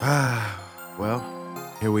Well,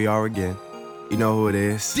 here we are again. You know who it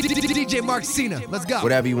is. DJ Cena, let's go.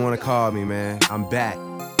 Whatever you want to call me, man. I'm back.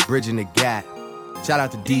 Bridging the gap. Shout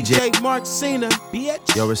out to DJ Cena,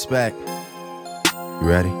 bitch. Yo, respect. You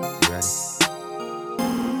ready?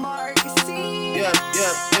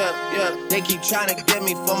 Yeah. They keep trying to get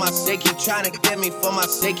me for my sake. Keep trying to get me for my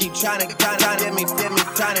sake. Keep trying to get me for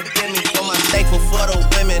my thankful for the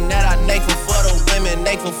women that I thankful for the women.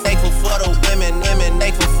 Thankful for the women.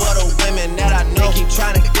 Thankful for the women that I know. They keep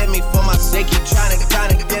trying to get me for my sake. Keep trying to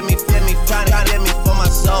get me for my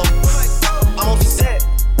soul. I'm upset.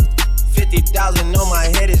 50,000 on my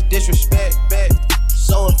head is disrespect.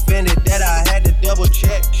 So offended that I had to double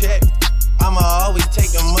check. I'ma always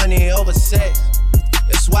take the money over sex.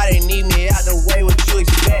 That's why they need me out the way, what you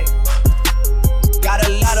expect. Got a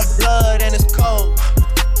lot of blood and it's cold.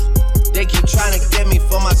 They keep trying to get me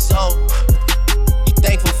for my soul.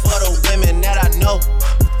 Thankful for the women that I know.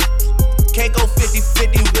 Can't go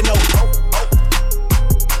 50-50 with no hope.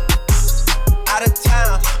 Out of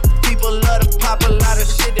town, people love to pop a lot of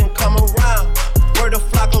shit and come around. Word of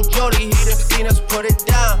Flacco Jody, he done seen us put it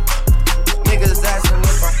down. Niggas asking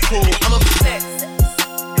if I'm cool, I'm upset.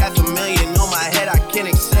 $500,000 on my head, I can't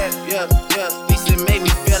accept, yeah. At least it made me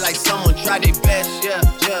feel like someone tried their best, yeah.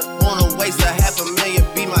 Wanna waste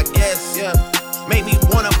 $500,000, be my guest, yeah. Make me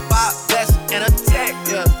wanna buy a vest and a tech,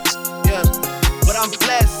 yeah. But I'm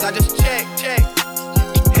blessed, I just check.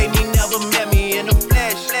 Hey, me never met me in the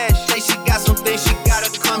flesh. Say she got something, she gotta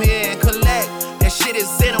come here and collect. That shit is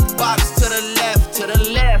in a box to the left.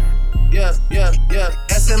 Yeah.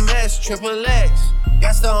 SMS, XXX.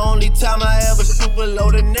 That's the only time I ever shoot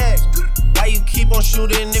below the neck. Why you keep on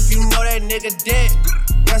shooting if you know that nigga dead?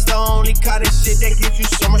 That's the only kind of shit that gives you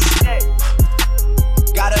some respect.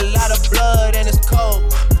 Got a lot of blood and it's cold.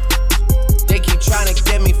 They keep trying to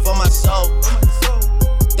get me for my soul.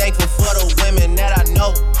 Thankful for the women that I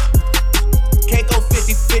know. Can't go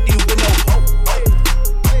 50-50 with no hope.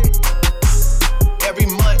 Every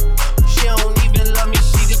month, she don't even love me,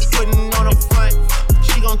 she just putting on the front.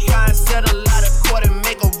 She gon' try and settle out of court and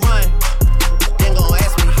make a run. Then gon'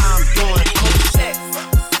 ask me how I'm doing. I'm upset.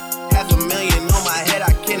 $500,000 on my head,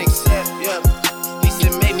 I can't accept, yeah. At least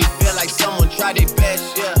it made me feel like someone tried their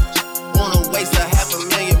best, yeah. Wanna waste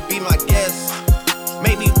 $500,000, be my guest.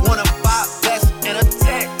 Made me wanna buy a vest and a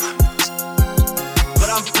tech. But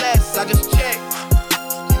I'm blessed, I just check.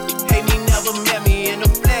 Hey, me never met me in the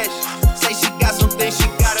flesh. Say she got something, she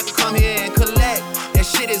gotta come here and collect. That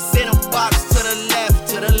shit is in a box to the left.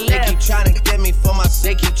 They keep trying to get me for my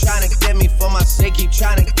sake. Keep trying to get me for my sake. Keep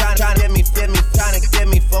trying to